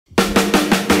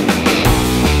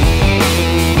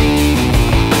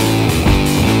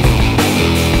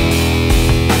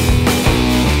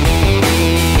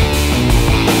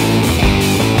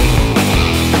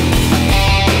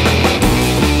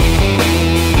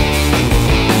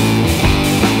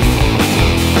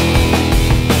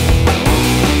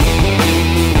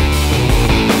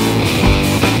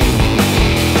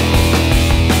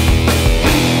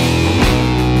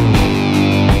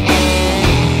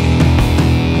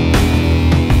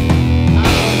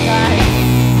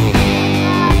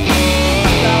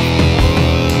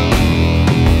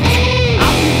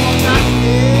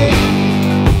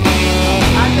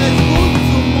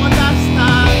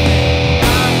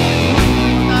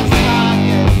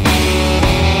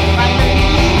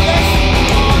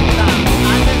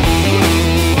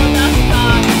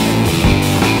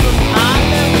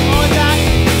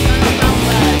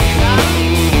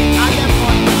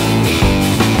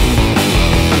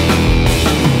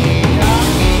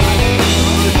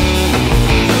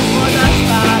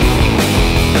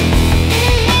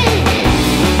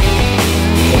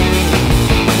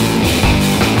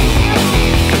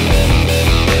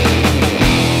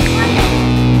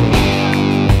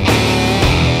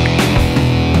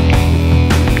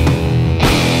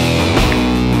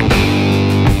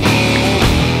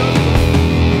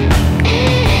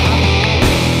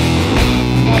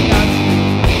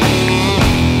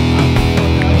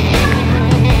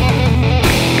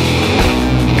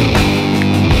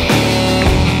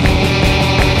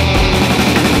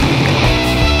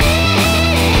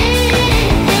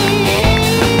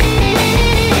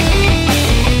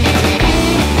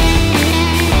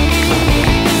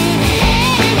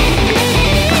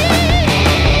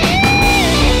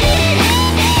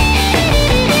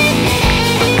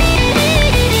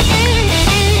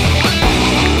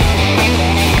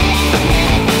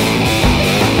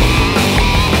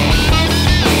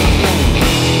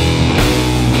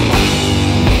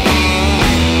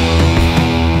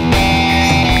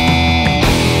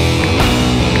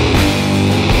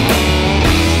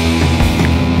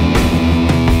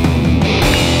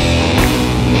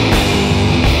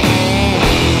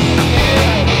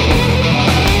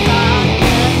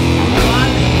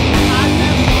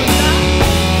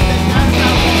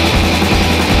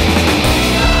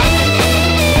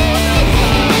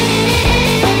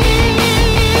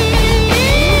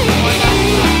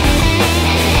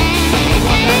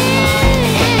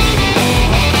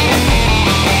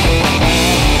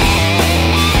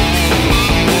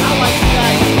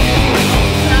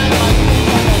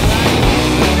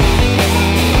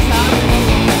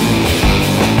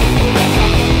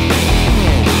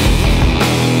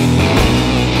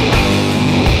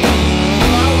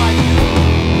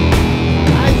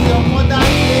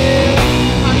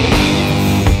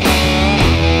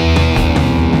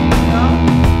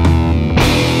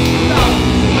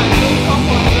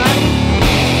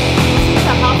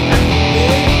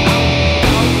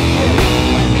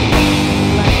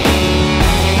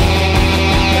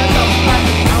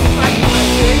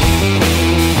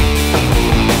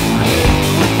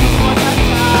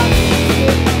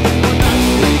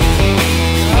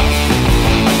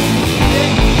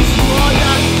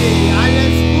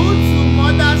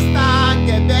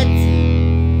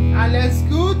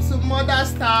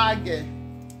Star Girl.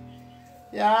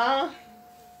 Yeah.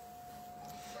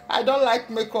 I don't like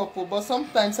makeup, but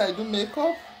sometimes I do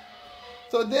makeup.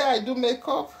 Today I do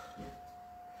makeup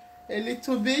a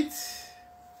little bit.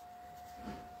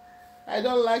 I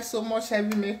don't like so much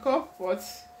heavy makeup, but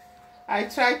I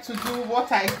try to do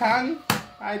what I can.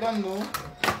 I don't know.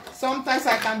 Sometimes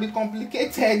I can be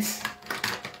complicated.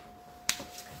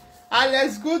 And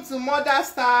let's go to Mother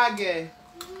Star Girl.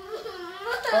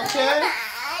 Okay?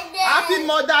 Happy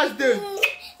Mother's Day.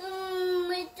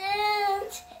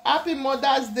 Happy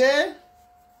Mother's Day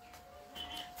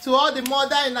to all the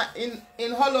mothers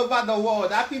in all over the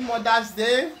world. Happy Mother's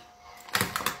Day.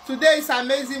 Today is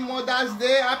amazing Mother's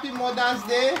Day. Happy Mother's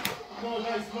Day. No,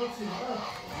 that is nothing.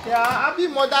 Yeah, happy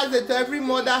Mother's Day to every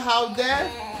mother out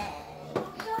there.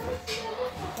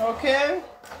 Okay?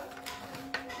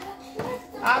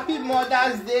 Happy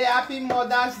Mother's Day. Happy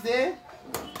Mother's Day.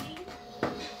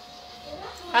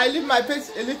 I leave my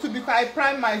face a little bit. I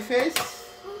prime my face.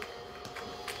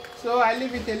 So I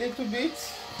leave it a little bit.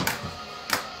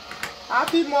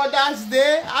 Happy Mother's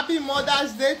Day. Happy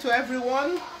Mother's Day to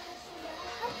everyone.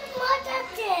 Happy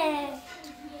Mother's Day.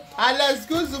 And let's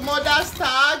go to Mother's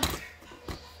Tag.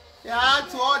 Yeah,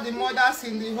 to all the mothers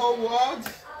in the whole world.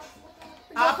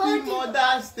 Happy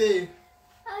Mother's Day.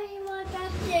 Happy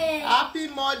Mother's Day. Happy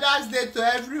Mother's Day to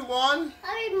everyone.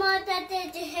 Happy Mother's Day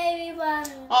to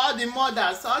everyone. All the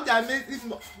mothers, all the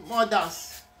amazing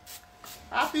mothers.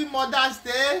 Happy Mother's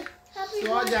Day Happy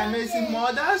to all the amazing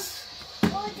mothers.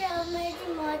 All the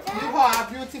amazing mothers. You are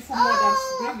beautiful mothers.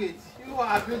 Bring it. You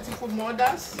are beautiful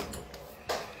mothers.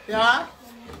 Yeah.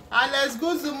 And let's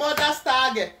go to Mother's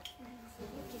Target.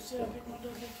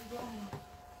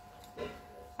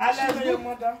 And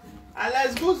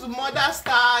let's go to Mother's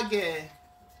Target.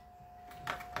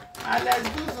 And let's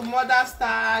go to Mother's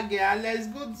Target. And let's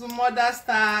go to Mother's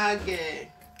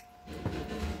Target.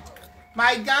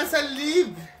 My ganze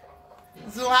lieb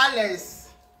zu alles,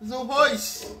 zu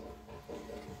euch.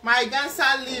 My ganze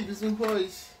lieb zu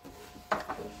euch.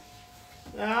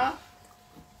 Ja?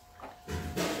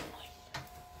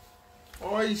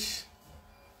 Euch.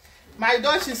 My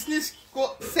Deutsch ist nicht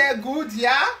sehr gut,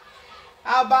 ja?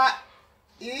 Aber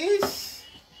ich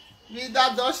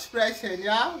wieder Deutsch sprechen,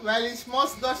 ja? Weil ich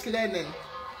muss Deutsch lernen.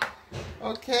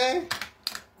 Okay?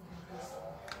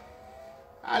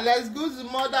 And let's go to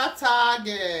Mother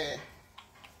Target.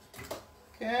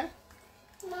 Okay?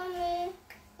 Mommy,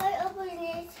 I open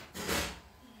it.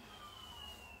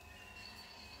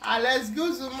 And let's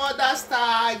go to Mother's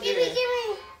Target. Give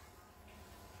me.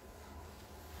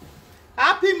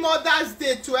 Happy Mother's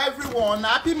Day to everyone.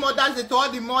 Happy Mother's Day to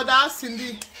all the mothers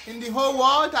in the whole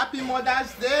world. Happy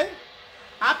Mother's Day.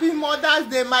 Happy Mother's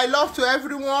Day. My love to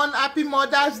everyone. Happy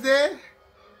Mother's Day.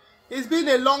 It's been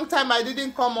a long time I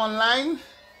didn't come online.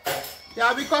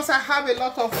 Yeah, because I have a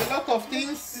lot of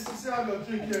things,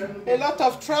 a lot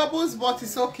of troubles, but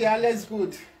it's okay. Alles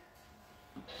good.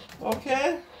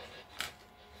 Okay.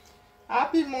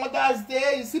 Happy Mother's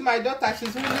Day. You see my daughter,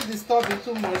 she's really disturbing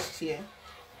too much here.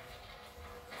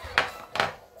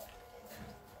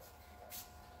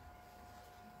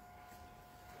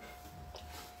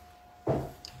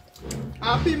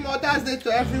 Happy Mother's Day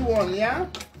to everyone, yeah?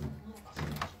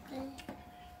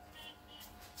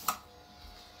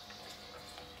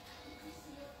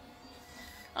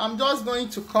 I'm just going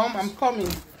to come. I'm coming.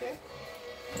 Okay?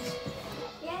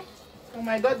 Yes. So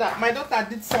my daughter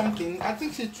did something. I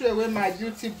think she threw away my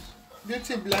beauty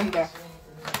blender.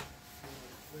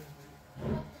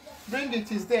 Bring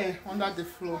it, it's there under the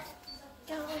floor.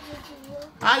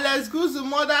 And let's go to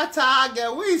Mother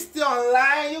Target. We still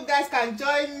online. You guys can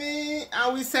join me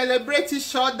and we celebrate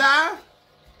each other.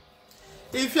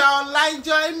 If you're online,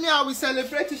 join me and we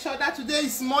celebrate each other. Today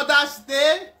is Mother's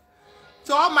Day.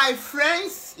 To all my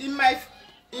friends in my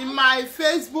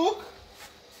Facebook,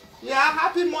 yeah,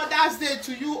 happy Mother's Day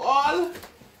to you all.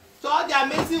 To all the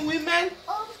amazing women.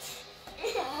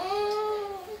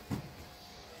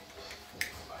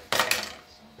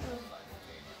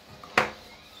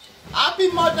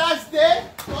 Happy Mother's Day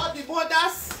to all the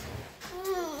mothers.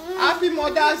 Happy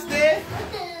Mother's Day.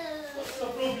 What's the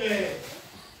problem?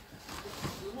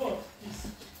 What is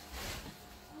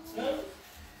it?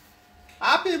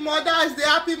 Happy Mother's Day.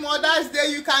 Happy Mother's Day.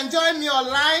 You can join me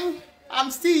online. I'm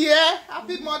still here.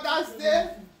 Happy Mother's Day.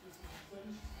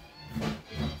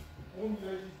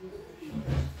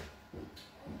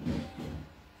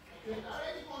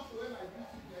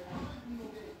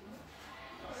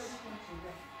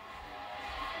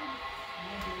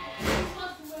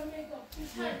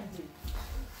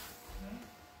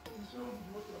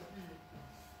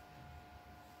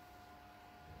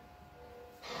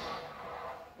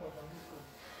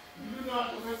 know how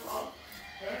to make up.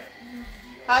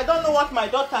 I don't know what my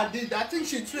daughter did. I think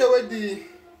she threw away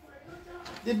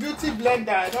the beauty blender.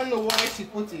 I don't know where she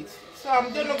put it. So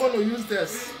I'm just not going to use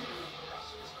this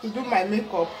to do my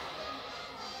makeup.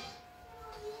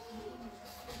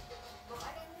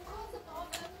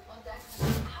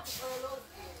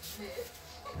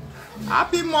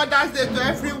 Happy Mother's Day to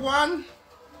everyone.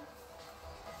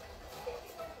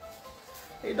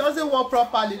 It doesn't work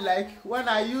properly like when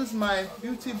I use my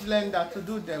beauty blender to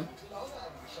do them.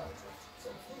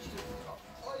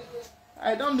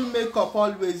 I don't do makeup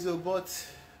always though, but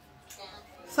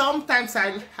sometimes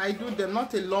I do them,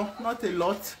 not a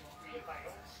lot.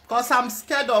 Because I'm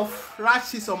scared of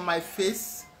rashes on my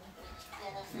face.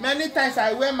 Many times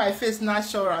I wear my face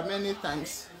natural, many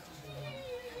times.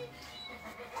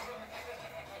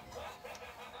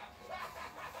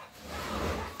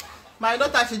 My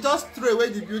daughter, she just threw away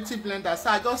the beauty blender,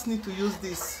 so I just need to use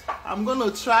this. I'm going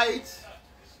to try it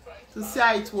to see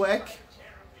how it works.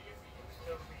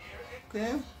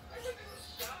 Okay.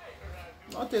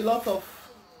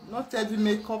 Not heavy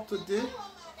makeup today.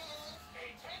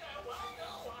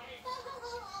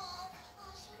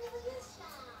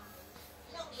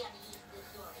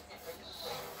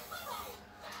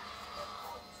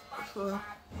 So,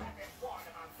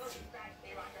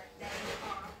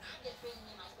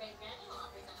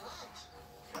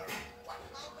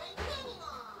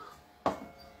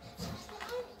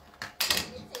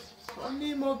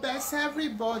 only more best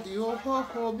everybody, oh ho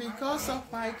ho, because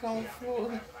of my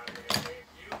comfort.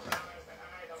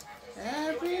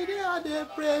 Every day I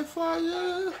pray for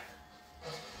you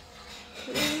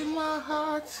in my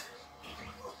heart.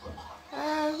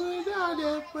 Every day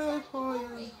I pray for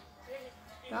you.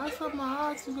 That's what my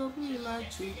heart's gonna be like.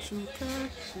 Chuchuke.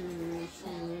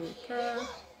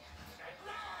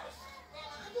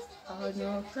 On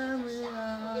your family,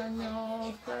 on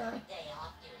your family.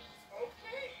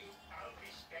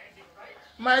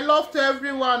 My love to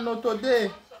everyone, no,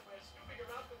 today.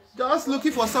 Just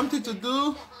looking for something to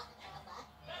do.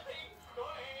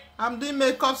 I'm doing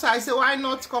makeup, so I say, why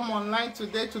not come online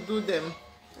today to do them?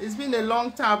 It's been a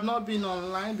long time I've not been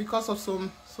online because of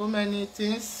so many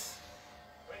things.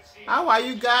 How are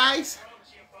you guys?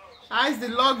 How's the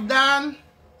lockdown?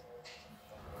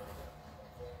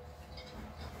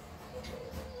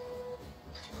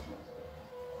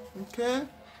 Okay.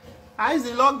 How's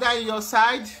the lockdown on your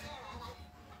side?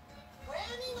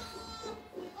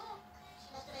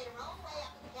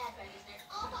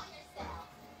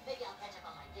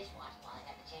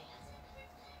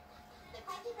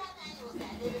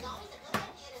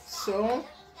 So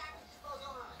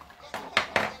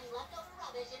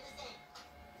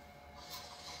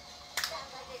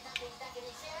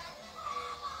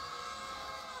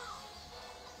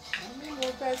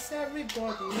bless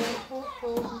everybody,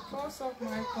 because of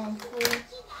my comfort.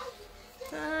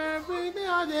 Every day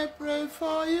I pray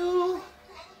for you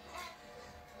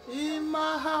in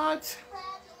my heart.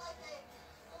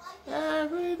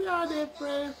 Every day I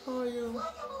pray for you.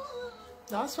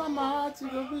 That's why my heart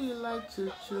will be like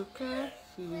chuchuke.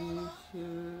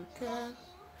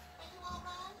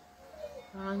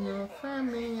 And your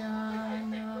family,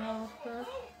 and your family.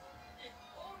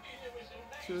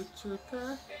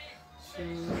 Chuchuke.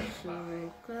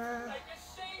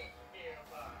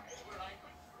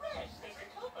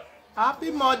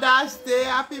 Happy Mother's Day,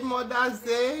 happy Mother's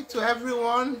Day to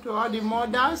everyone, to all the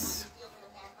mothers.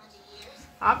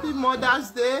 Happy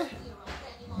Mother's Day.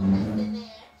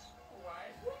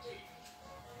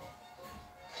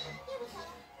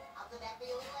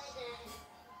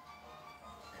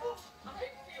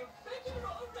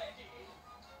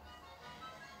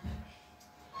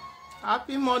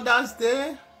 Happy Mother's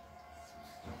Day.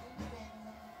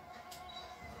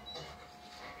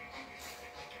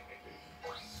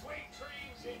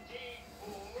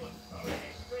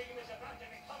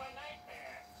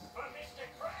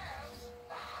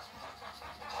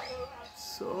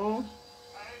 So I'm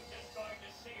just going to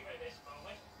savor this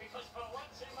moment because for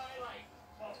once in my life,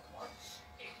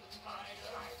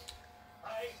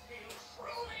 I feel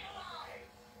truly alive.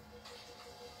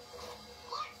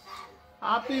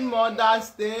 Happy Mother's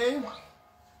Day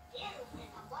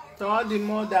to all the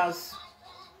mothers.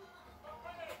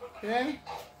 Okay.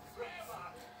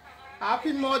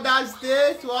 Happy Mother's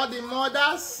Day to all the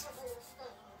mothers.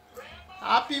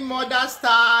 Happy Mother's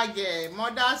Day.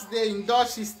 Mother's Day in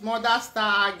Dutch is Mother's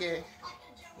Day.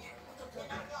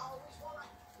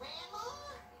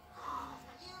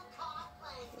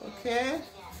 Okay.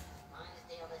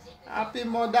 Happy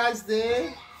Mother's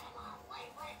Day.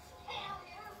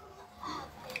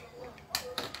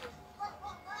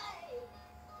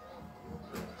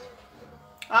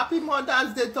 Happy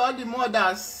Mother's Day to all the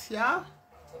mothers, yeah?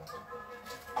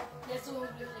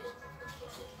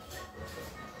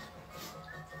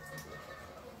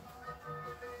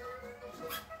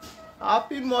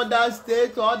 Happy Mother's Day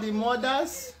to all the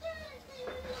mothers.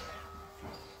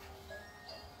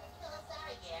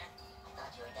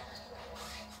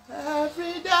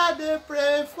 Every day they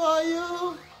pray for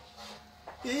you.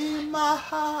 In my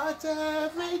heart,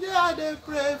 every day they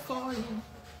pray for you.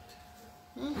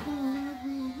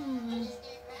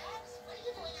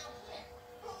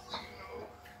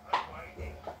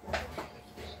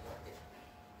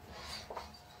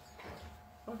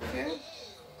 Okay.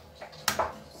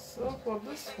 So for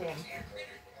this one.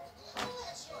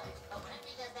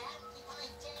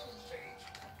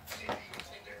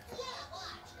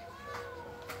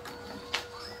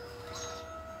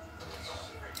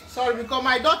 Sorry, because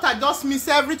my daughter just missed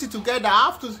everything together.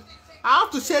 I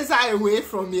have to chase her away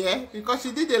from here because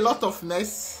she did a lot of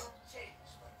mess.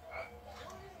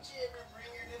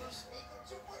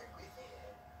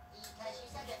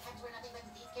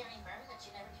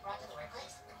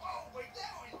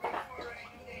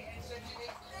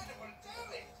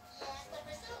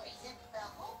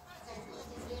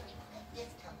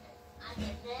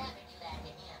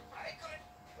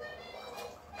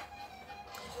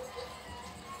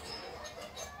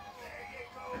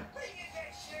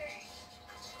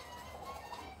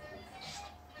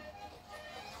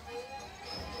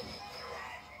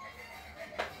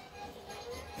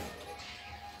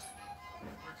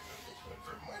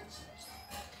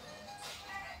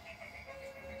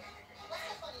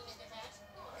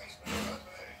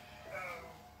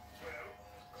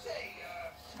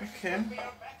 Okay.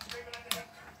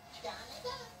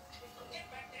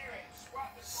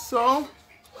 So,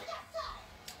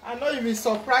 I know you'll be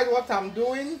surprised what I'm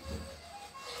doing.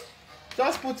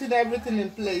 Just putting everything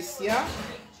in place, yeah?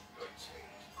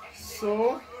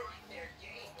 So,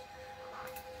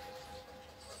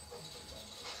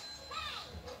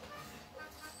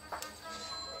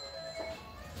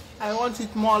 I want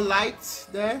it more light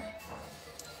there.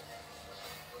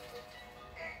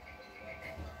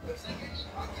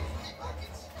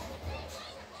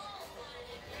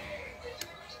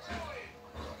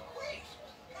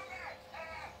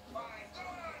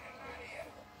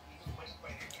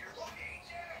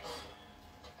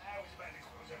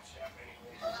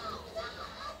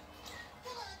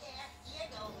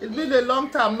 It's been a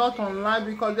long time not online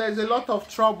because there's a lot of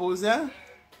troubles, eh?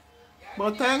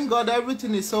 But thank God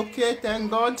everything is okay,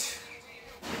 thank God.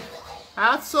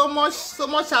 I had so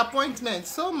much appointment,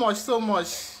 so much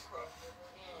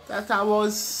that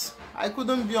I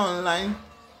couldn't be online.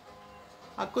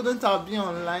 I couldn't have been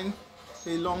online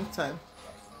a long time.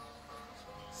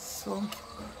 So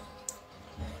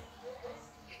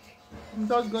I'm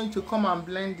just going to come and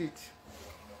blend it.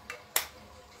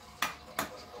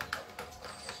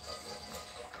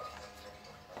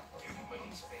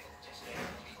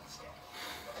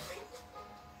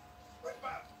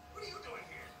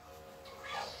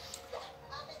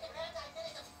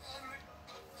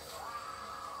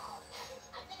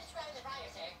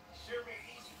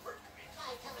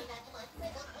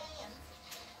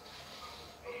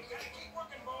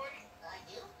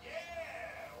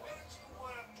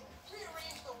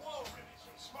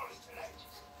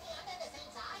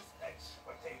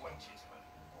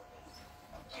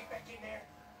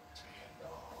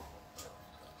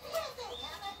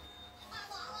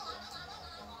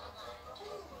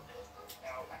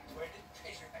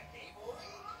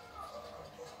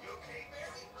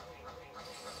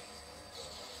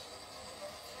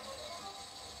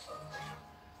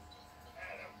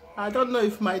 I don't know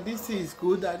if my DC is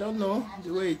good. I don't know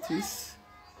the way it is.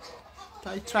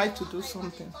 I try to do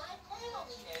something.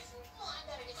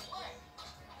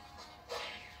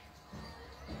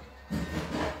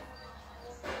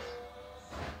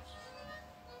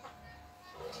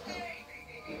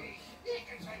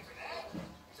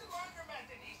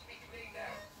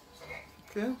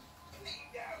 Okay.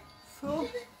 So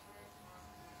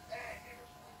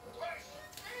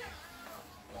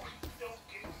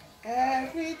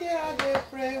every day they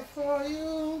pray for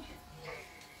you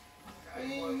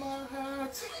in my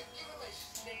heart.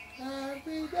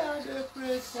 Every day they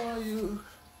pray for you.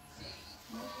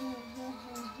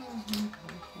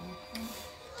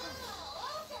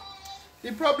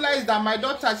 The problem is that my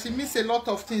daughter, she missed a lot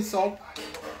of things up.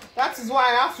 That is why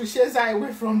I have to chase her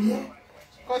away from here.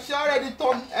 Because she already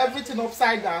turned everything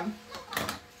upside down.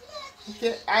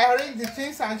 Okay, I arranged the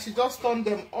things and she just turned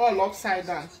them all upside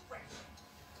down.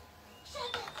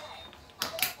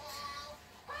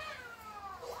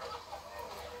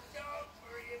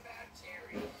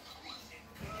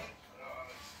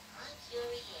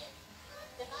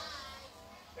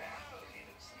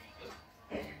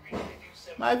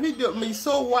 My video is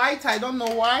so white. I don't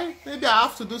know why. Maybe I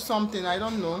have to do something. I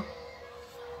don't know.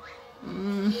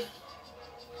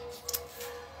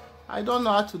 I don't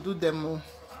know how to do them all.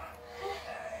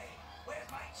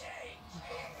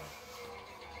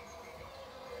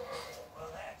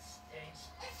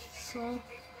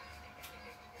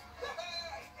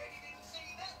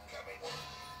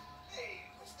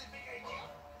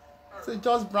 So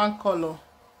just brown color.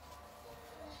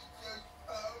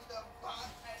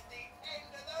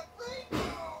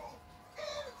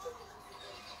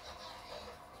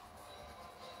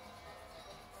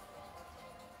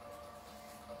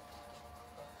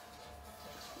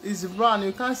 It's brown.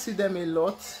 You can't see them a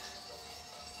lot.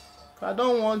 I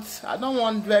don't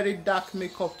want very dark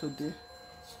makeup today.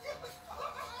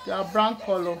 They are brown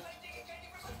color.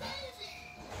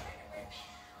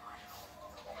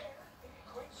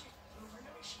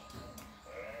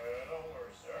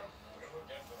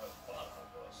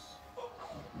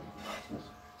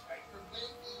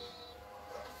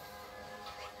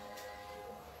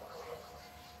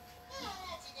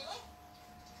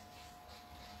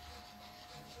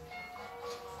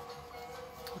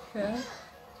 Okay.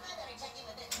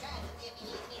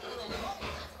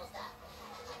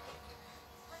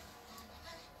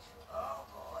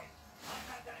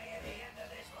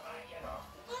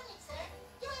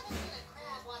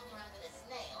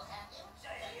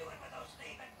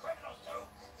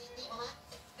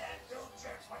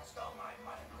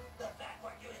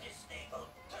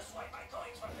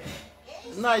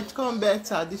 No, it come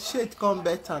better. The shade come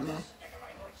better now.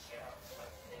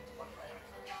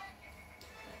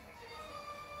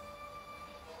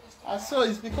 So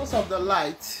it's because of the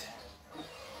light.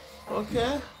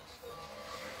 Okay.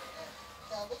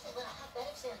 So this is what a hot bed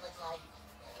of sand looks like.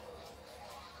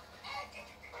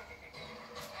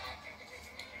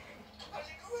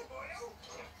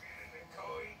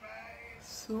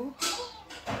 So.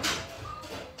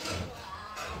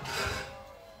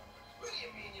 What do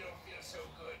you mean you don't feel so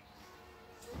good?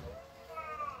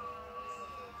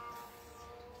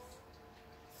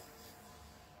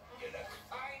 You look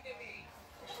fine to me.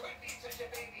 Quit being such a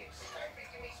baby and start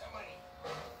making me some money.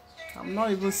 I'm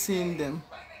not even seeing them.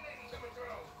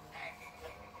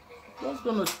 Just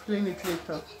gonna clean it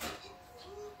later.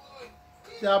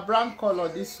 They are brown color,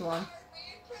 this one.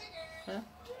 Okay.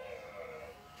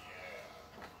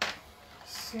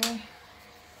 So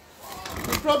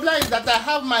the problem is that I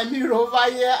have my mirror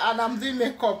over here and I'm doing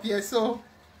makeup here, so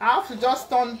I have to just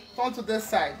turn to this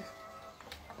side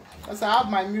because I have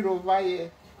my mirror over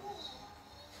here.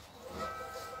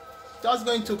 Just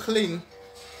going to clean.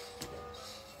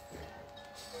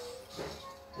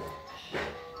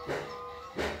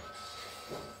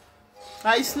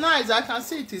 It's nice. I can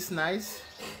see it is nice.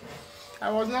 I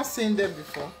was not seeing them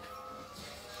before.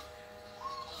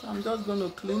 So I'm just going to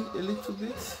clean a little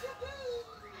bit.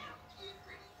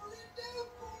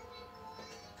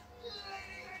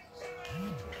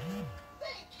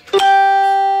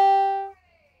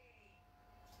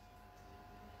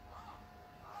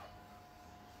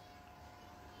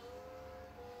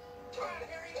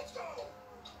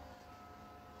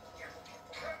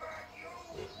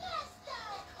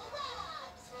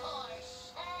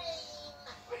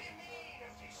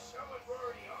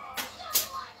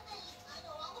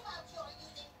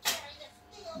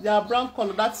 They are brown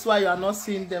color, that's why you are not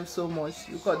seeing them so much,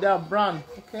 because they are brown.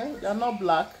 Okay, they are not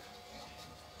black.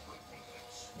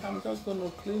 I'm just going to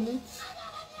clean it.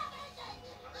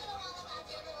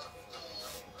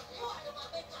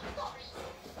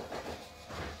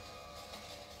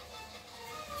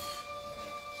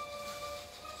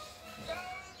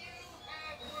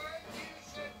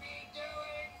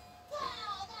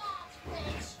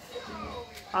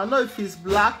 I know if it's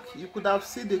black, you could have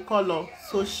seen the color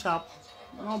so sharp.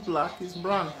 Not black, it's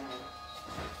brown.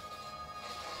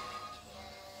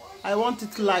 I want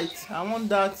it light. I want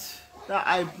that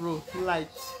eyebrow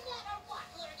light.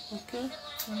 Okay.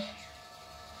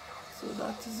 So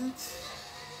that is it.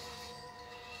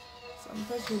 So I'm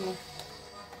just gonna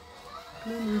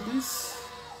clean with this.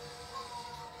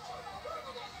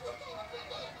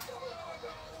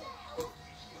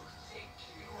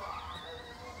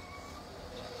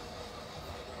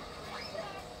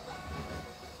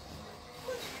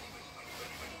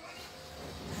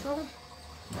 So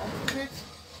that's it.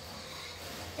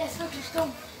 That's what you're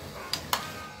still.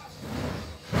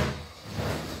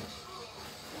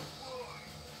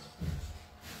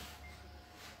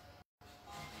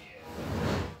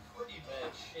 Pretty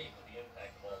bad shape with the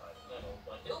impact of all that metal.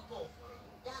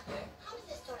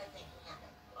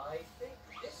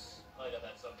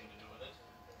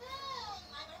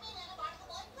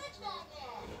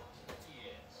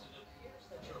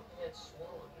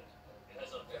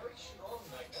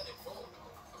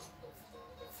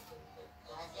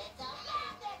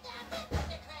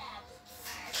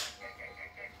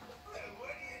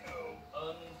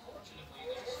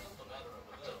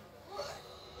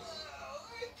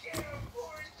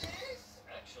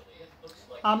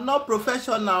 I'm not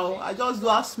professional. I just do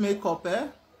house makeup, eh?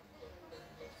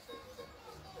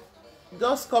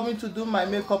 Just coming to do my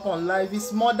makeup on live.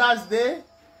 It's Mother's Day.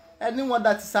 Anyone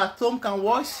that is at home can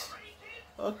wash.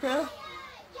 Okay?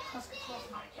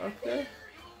 Okay.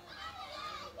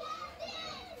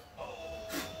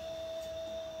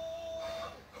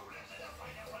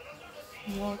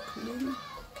 More clean.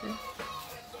 Okay.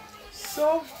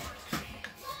 So,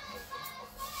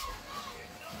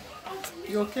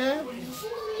 you okay?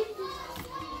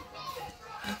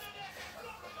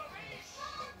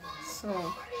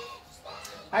 So,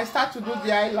 I start to do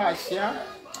the eyelash, yeah?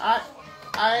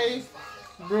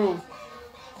 Eyebrow.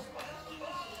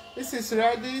 This is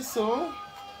ready, so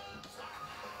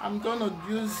I'm gonna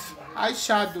use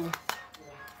eyeshadow.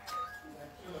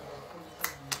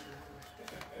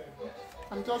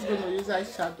 I'm just gonna use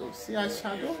eyeshadow. See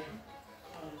eyeshadow?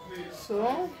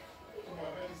 So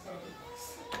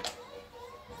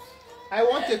I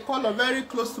want a color very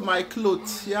close to my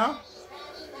clothes, yeah?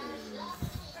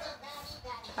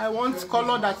 I want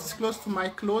color that is close to my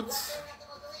clothes.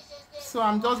 So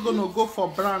I'm just gonna go for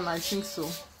brown, I think so.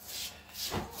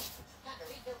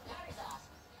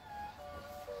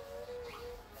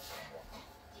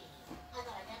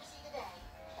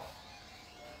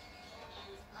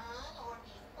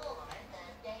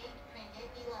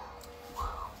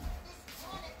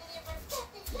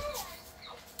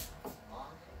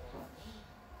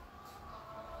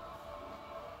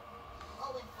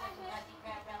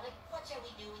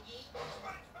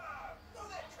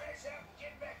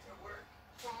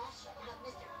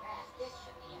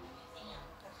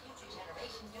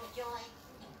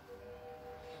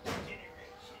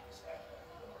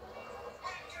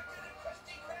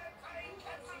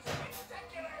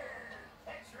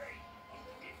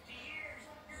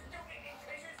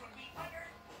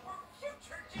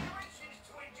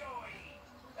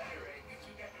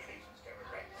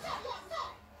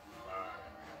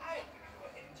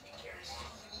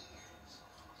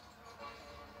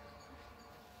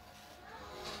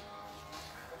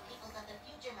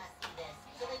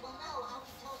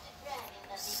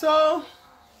 So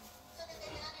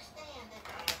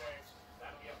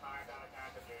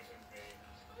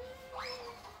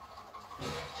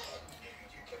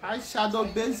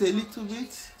eyeshadow base a little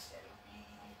bit.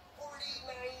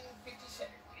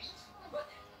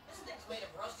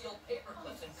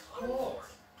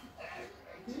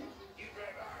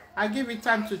 I give it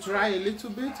time to dry a little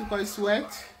bit because it's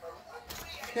wet.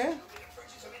 Okay.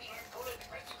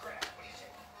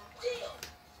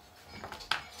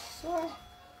 So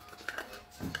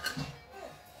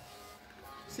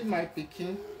see my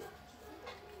picking.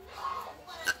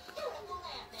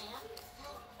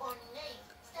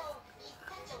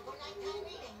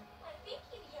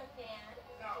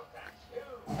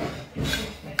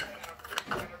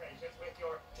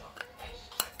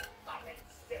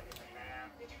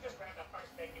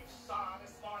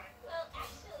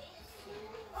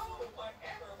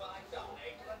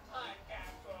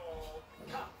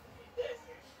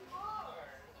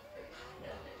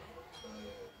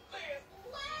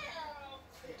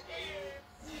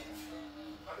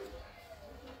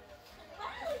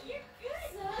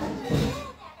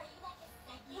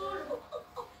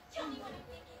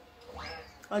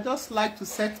 I just like to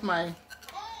set my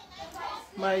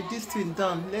this thing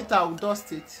down. Later I'll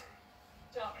dust it.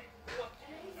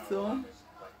 So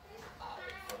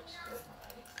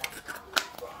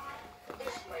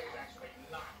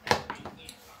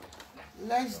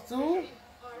let's do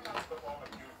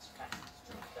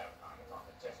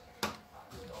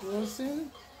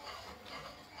closing.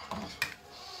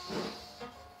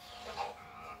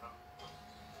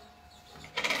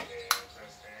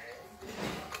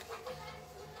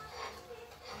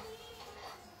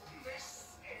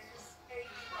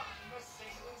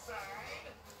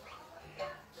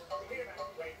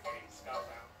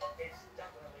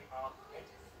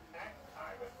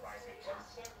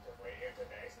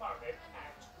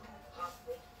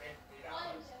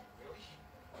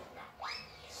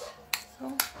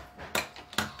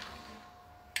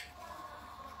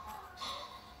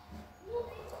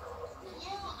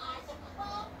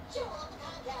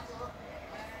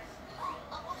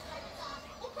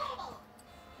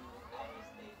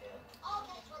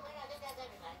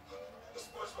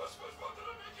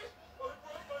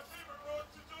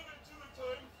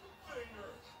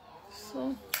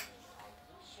 So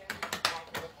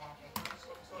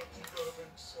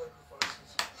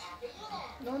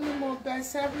no more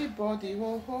guys, everybody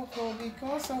ho ho ho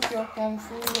because of your kung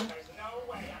fu.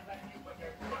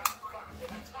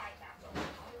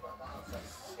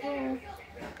 So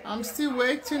I'm still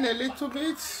waiting a little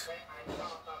bit.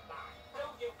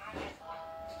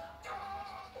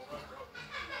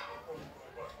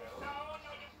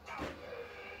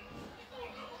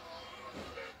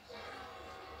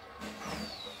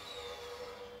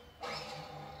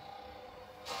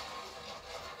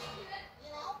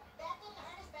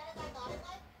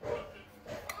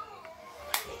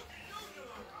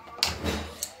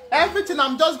 Everything,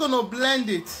 I'm just gonna blend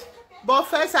it. But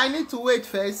first, I need to wait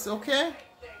first, okay?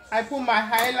 I put my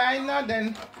eyeliner,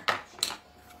 then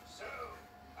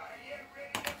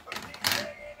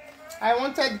I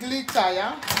wanted glitter,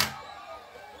 yeah?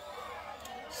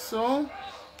 So,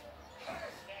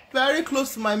 very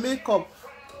close to my makeup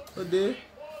today.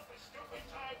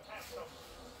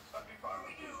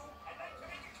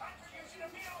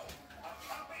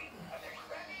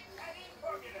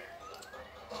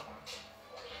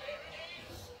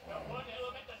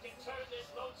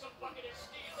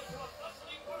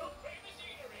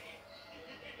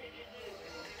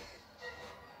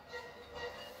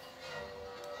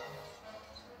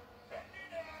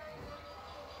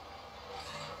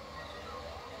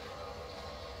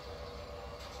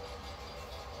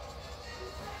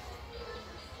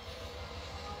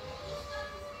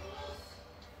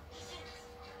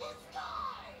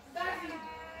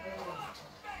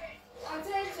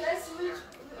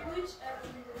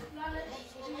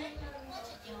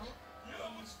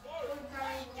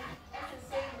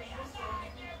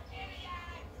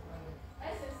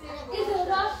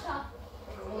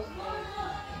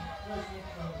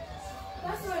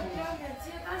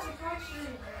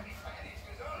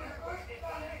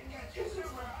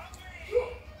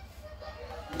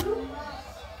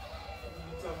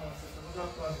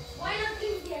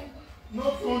 No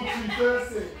country,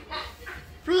 person.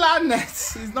 Planet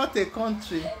is not a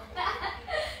country.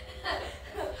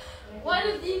 What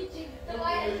is Egypt?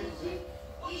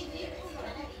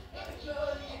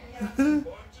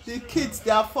 The kids,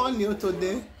 they are funny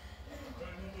today.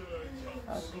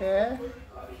 Okay.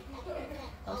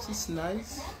 That is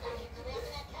nice.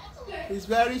 It's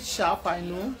very sharp, I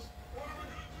know.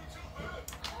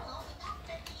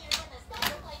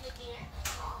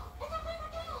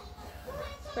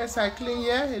 First, I clean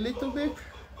here a little bit.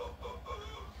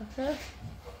 Okay.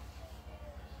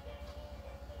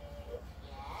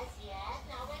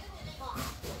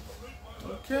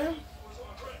 Okay.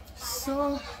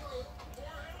 So,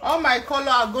 all my color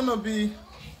are gonna be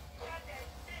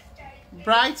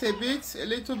bright a bit, a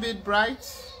little bit bright.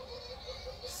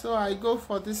 So I go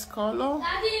for this color.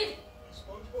 Daddy.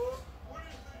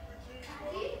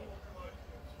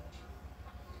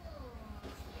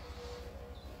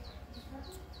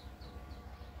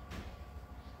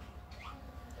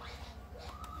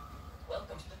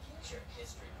 Welcome to the future,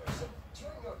 history person.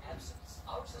 During your absence,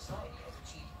 our society has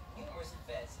achieved numerous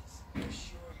advances. We're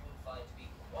sure you will find to be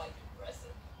quite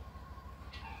impressive.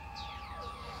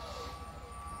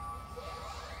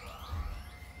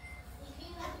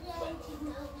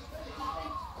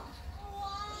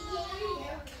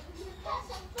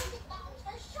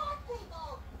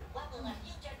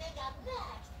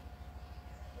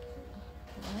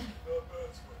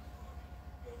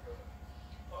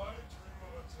 I dream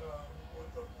of a town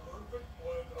with the perfect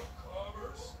blend of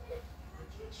commerce and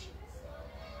tradition.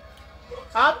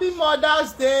 Happy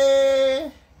Mother's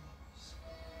Day.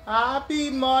 Happy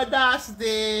Mother's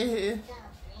Day.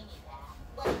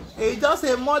 It's just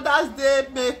a Mother's Day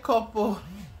makeup. Oh.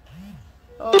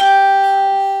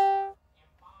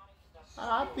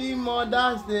 Happy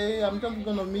Mother's Day. I'm just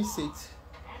gonna miss it.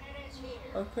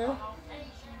 Okay.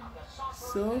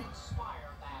 So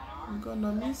I'm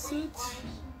gonna miss it.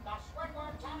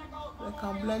 They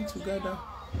can blend together.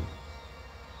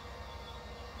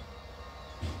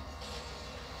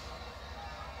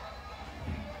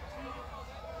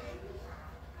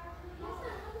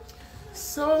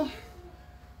 So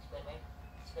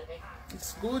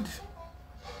it's good.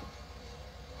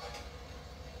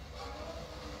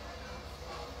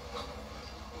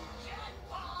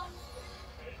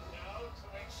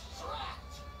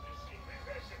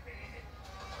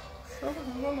 So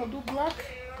I'm gonna do black.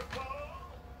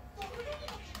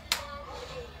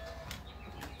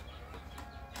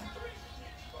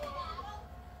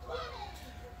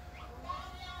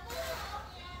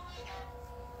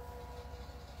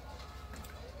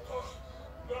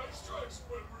 Nice try,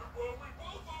 Squidward, but we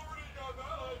both already got that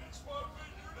hiding spot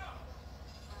figured out.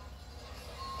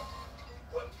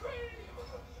 What dream?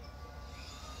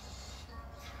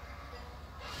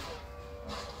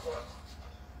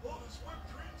 Oh, this whipped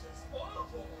cream tastes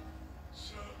wonderful.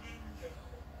 Shalinga.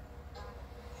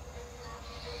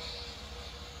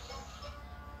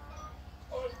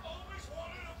 I've always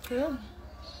wanted a Okay.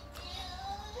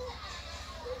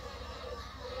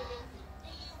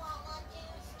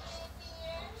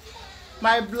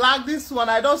 My black, this one,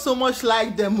 I don't so much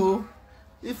like them. Oh.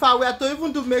 If I were to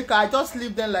even do makeup, I just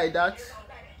leave them like that. Yes,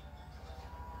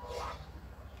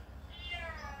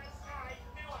 I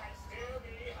knew I'd still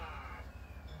be hot.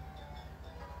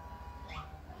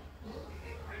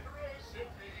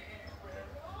 Recipe, where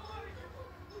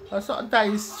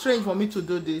Sometimes it's strange for me to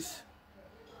do this.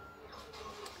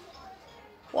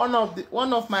 One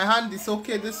of my hand is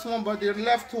okay, this one, but the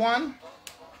left one,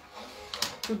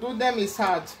 to do them is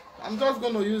hard. I'm just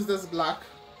going to use this black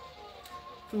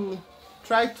to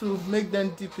try to make them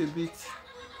deep a bit.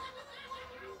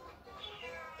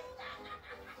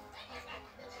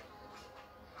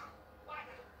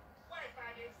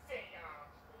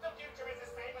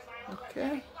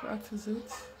 Okay, that is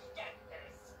it.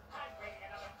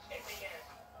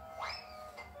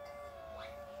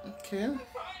 Okay.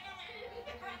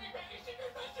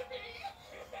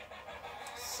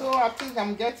 So I think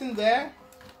I'm getting there.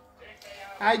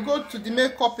 I go to the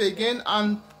makeup again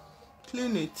and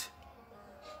clean it.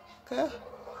 Okay.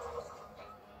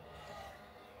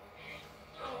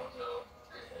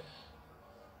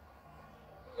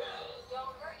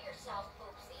 Don't hurt yourself,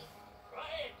 Poopsie.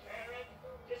 Right, Karen.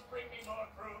 Just bring me more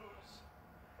cruise.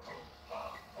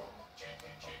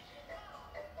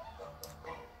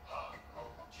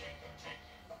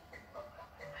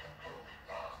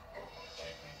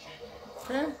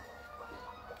 Okay.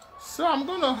 So I'm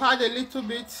going to add a little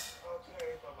bit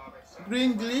Okay, beloved son.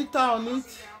 green glitter on it.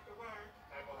 After work,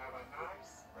 and we'll have a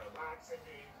nice, relaxing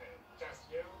evening. Just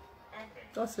you and me.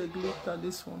 Just a glitter,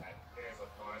 this one. And here's, of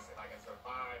course, if I can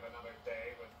survive another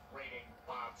day with raining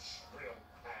Bob Shrill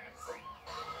pants.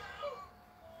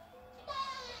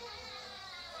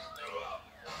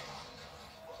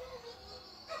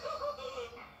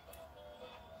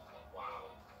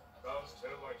 Wow, those two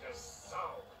are just so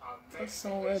amazing. That's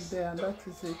somewhere there, that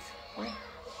is it. Okay.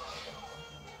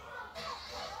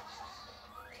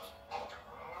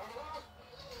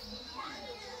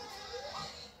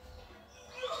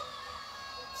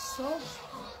 So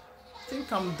I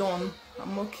think I'm done.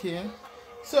 I'm okay.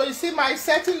 So you see my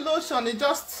setting lotion, it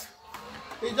just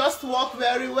worked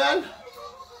very well.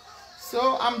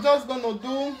 So I'm just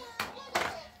gonna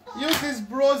use this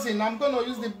bronzing. I'm gonna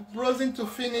use the bronzing to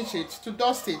finish it, to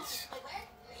dust it.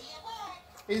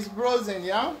 It's bronzing,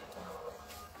 yeah.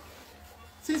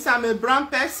 Since I'm a brown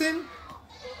person,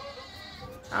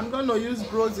 I'm gonna use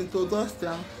bronzing to dust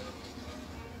them.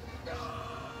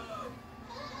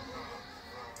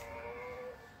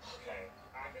 Okay,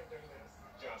 I can do this.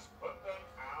 Just put them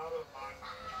out of my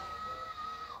mind.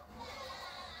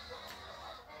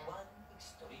 One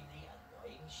extremely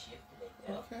annoying shift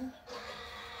later. Okay.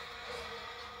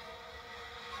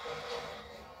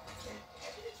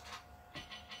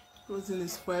 Bronzing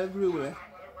is for everywhere.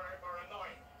 Another word more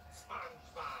annoying.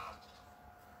 SpongeBob.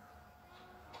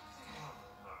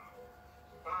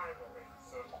 Finally,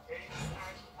 some peace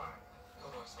and quiet.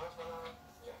 Come on, SpongeBob.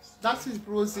 Yes. That is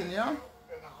bronzing, yeah. In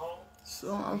the home.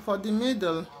 So for the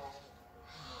middle,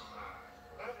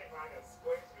 Nothing like a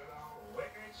squish,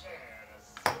 wicker chair to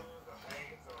soothe the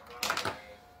pains of my head.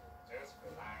 Just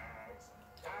relax.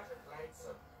 Contemplate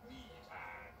some me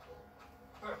time.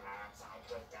 Perhaps I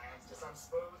could dance to some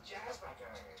smooth jazz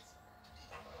records.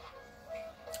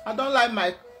 I don't like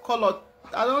my color.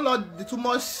 I don't like the too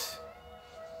much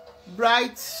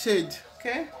bright shade.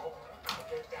 Okay.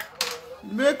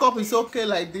 Makeup is okay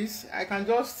like this. I can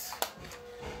just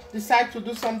decide to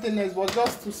do something else, but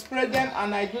just to spray them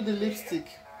and I do the lipstick.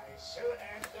 I sure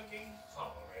am looking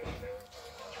forward to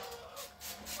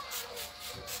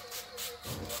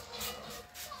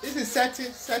it. This is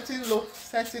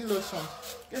setting lotion.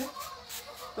 Okay.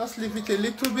 Just leave it a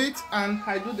little bit and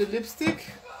I do the lipstick.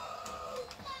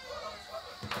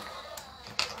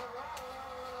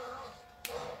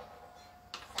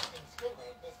 Something's good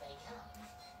where this way comes.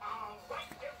 All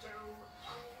right, you two.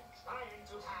 Trying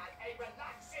to have a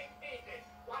relaxing evening.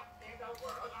 What in the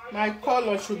world are My you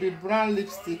color should be brown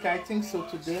lipstick. I think so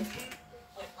today.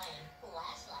 We're playing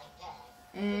flashlight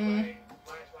tag.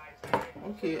 Flashlight tag.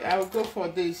 Okay, I'll go for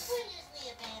this. We're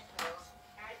usually advanced rules.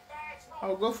 Advance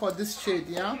I'll go for this shade,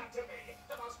 yeah. to me,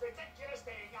 the most ridiculous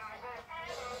thing I have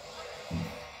ever.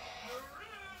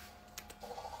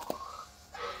 Whoa,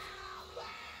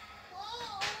 well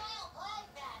played,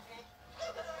 Patrick.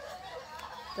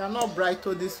 They're not bright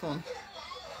to this one.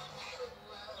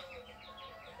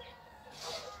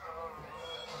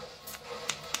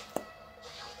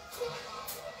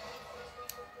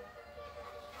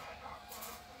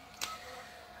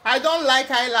 I don't like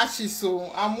eyelashes,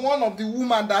 so I'm one of the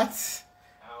women that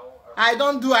I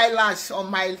don't do eyelash on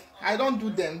my. I don't do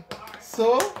them.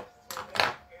 So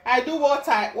I do what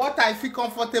I feel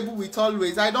comfortable with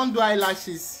always. I don't do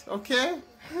eyelashes. Okay.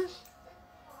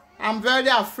 I'm very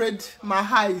afraid my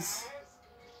eyes.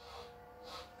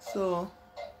 So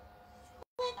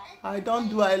I don't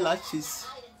do eyelashes.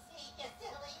 Hide and seek, you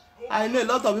silly. I know a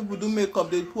lot of people do makeup,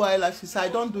 they put eyelashes. I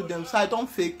don't do them, so I don't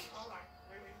fake. All right,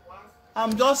 really, one,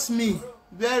 I'm just me,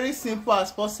 very simple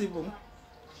as possible.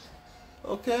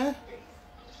 Okay,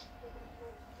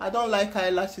 I don't like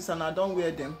eyelashes and I don't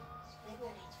wear them.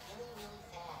 Squidward is really, really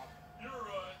sad. You're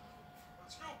right.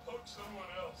 Let's go poke someone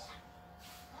else.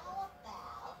 How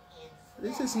about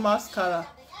This instead is mascara.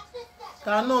 something extra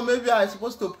special? I know maybe I'm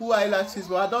supposed to pull eyelashes,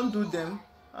 but I don't do them.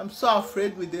 I'm so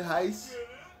afraid with the eyes.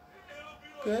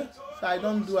 Okay, so I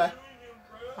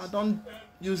don't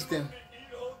use them.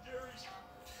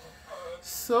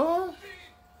 So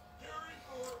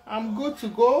I'm good to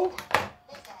go. This has to be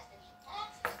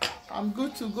extra special. I'm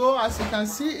good to go, as you can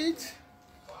see it.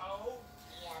 Wow.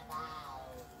 Yeah, wow.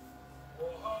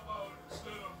 Well, how about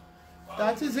instead of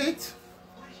That is it.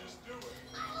 we just do it?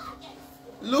 I like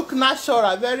it. Look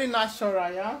natural, very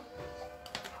natural, yeah.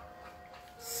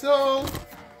 So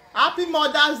happy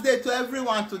Mother's Day to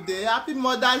everyone today. Happy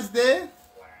Mother's Day.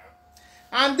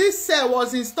 And this set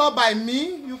was installed by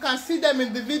me. You can see them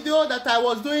in the video that I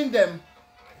was doing them.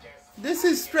 This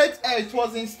is straight edge. It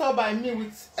was installed by me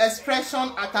with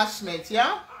expression attachment,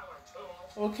 yeah.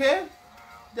 Okay,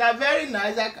 they are very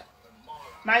nice. Like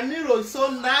my mirror is so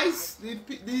nice.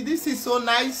 This is so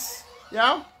nice,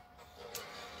 yeah.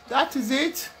 That is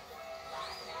it.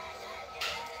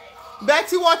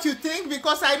 Betty, what you think?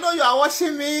 Because I know you are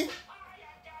watching me.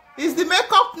 Is the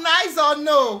makeup nice or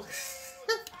no?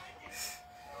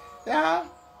 Yeah.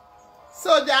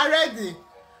 So they are ready.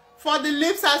 For the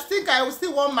lips, I think I will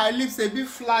still want my lips a bit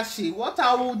flashy. What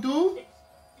I will do,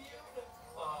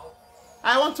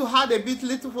 I want to add a bit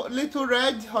little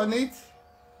red on it. It's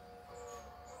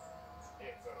a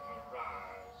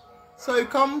mirage. So it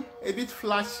come a bit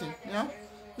flashy, yeah.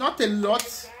 Not a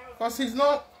lot, because it's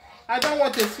not, I don't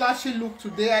want a flashy look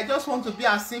today. I just want to be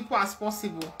as simple as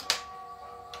possible.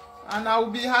 And I will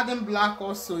be adding black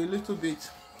also a little bit.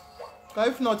 Because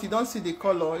if not, you don't see the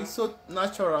color. It's so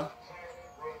natural.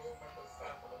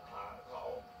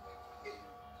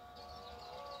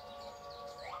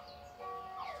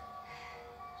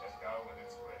 Just go when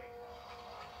it's ready.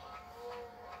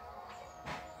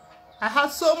 I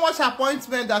had so much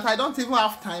appointment that I don't even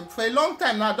have time. For a long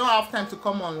time now, I don't have time to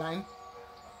come online.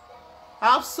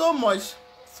 I have so much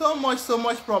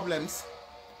problems.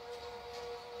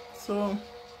 So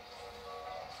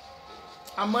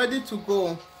I'm ready to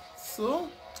go. So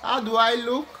how do I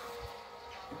look?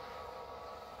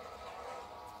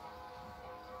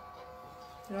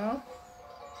 Yeah.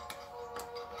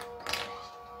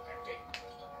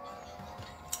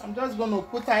 I'm just going to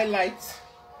put highlight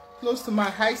close to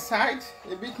my eye side,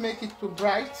 a bit make it too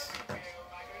bright.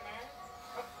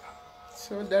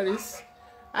 So there is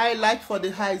highlight for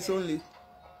the eyes only.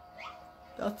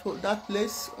 That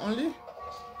place only.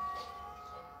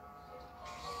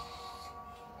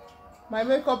 My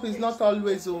makeup is not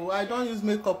always, oh, I don't use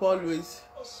makeup always.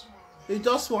 It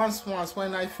just once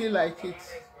when I feel like it.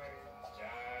 Just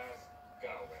go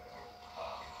with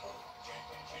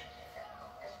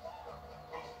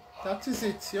it. That is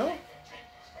it, yo.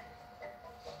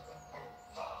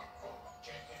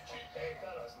 Hey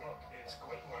fellas, look, it's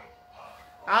Squidward.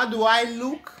 How do I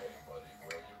look?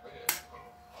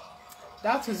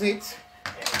 That is it.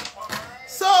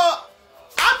 So,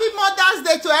 happy Mother's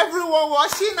Day to everyone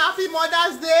watching. Happy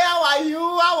Mother's Day. How are you?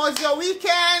 How was your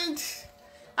weekend?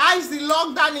 How is the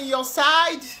lockdown in your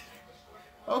side?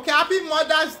 Okay, happy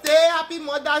Mother's Day. Happy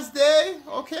Mother's Day.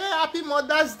 Okay, happy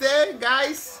Mother's Day,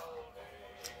 guys.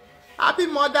 Happy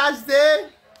Mother's Day.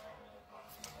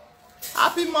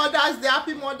 Happy Mother's Day.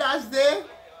 Happy Mother's Day.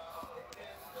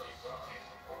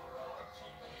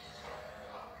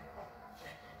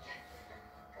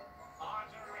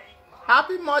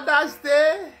 Happy Mother's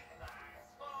Day.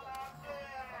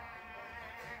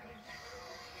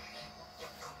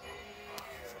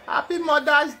 Happy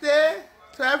Mother's Day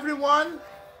to everyone.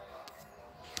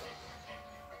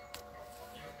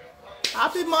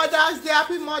 Happy Mother's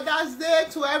Day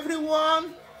to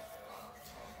everyone.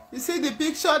 You see the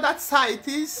picture, that's how it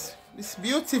is. It's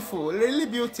beautiful, really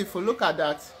beautiful. Look at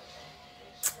that.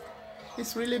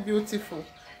 It's really beautiful.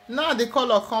 Now the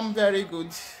color come very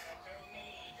good.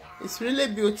 It's really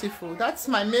beautiful. That's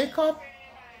my makeup.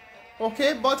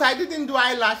 Okay, but I didn't do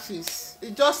eyelashes.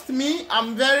 It's just me.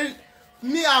 I'm a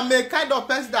kind of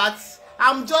person that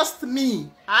I'm just me.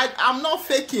 I'm not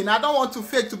faking. I don't want to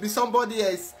fake to be somebody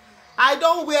else. I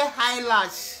don't wear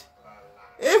eyelash.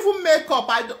 Even makeup,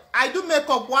 I do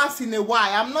makeup once in a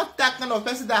while. I'm not that kind of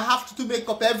person that have to do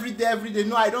makeup every day.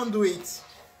 No, I don't do it.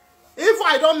 If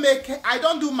I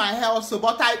don't do my hair also,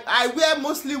 but I wear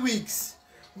mostly wigs.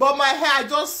 But my hair, I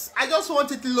just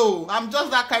want it low. I'm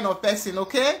just that kind of person,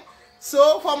 okay?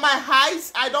 So for my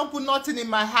eyes, I don't put nothing in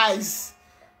my eyes.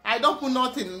 I don't put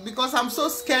nothing because I'm so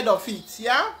scared of it,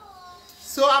 yeah?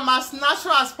 So I'm as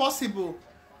natural as possible.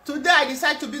 Today I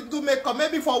decided to do makeup.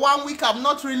 Maybe for 1 week I'm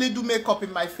not really do makeup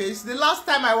in my face. The last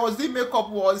time I was doing makeup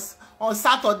was on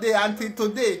Saturday until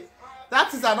today.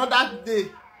 That is another day.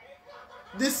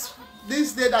 This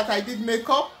day that I did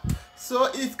makeup. So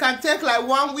it can take like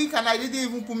 1 week and I didn't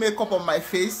even put makeup on my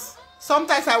face.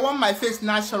 Sometimes I want my face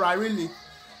natural, really.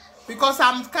 Because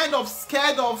I'm kind of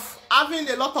scared of having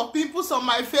a lot of pimples on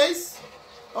my face.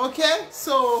 Okay,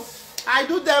 so I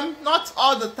do them not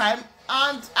all the time,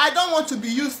 and I don't want to be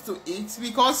used to it,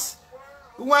 because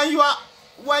when you're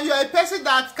a person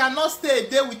that cannot stay a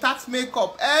day without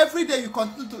makeup, every day you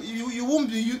continue to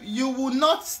you will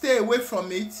not stay away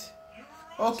from it.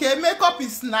 Okay, makeup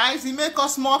is nice. It makes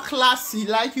us more classy.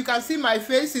 Like you can see, my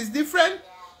face is different.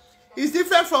 It's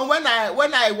different from when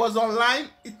I was online.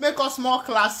 It makes us more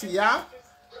classy, yeah?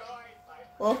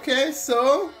 Okay,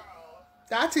 so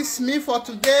that is me for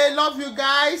today. Love you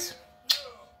guys.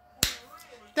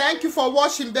 Thank you for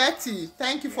watching, Betty.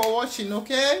 Thank you for watching,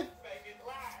 okay?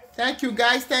 Thank you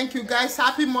guys. Thank you guys.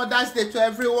 Happy Mother's Day to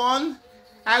everyone.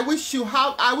 I wish you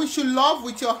love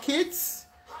with your kids.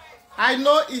 I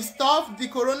know it's tough, the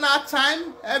corona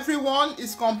time. Everyone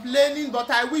is complaining, but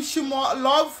I wish you more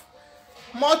love,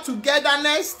 more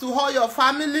togetherness to all your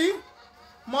family,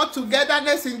 more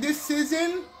togetherness in this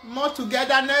season, more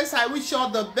togetherness. I wish you all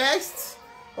the best.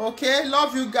 Okay,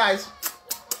 love you guys.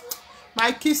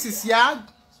 My kisses, yeah.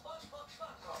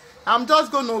 I'm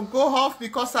just gonna go off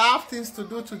because I have things to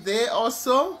do today.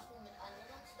 Also,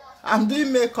 I'm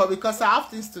doing makeup because I have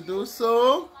things to do.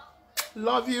 So,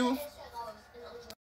 love you.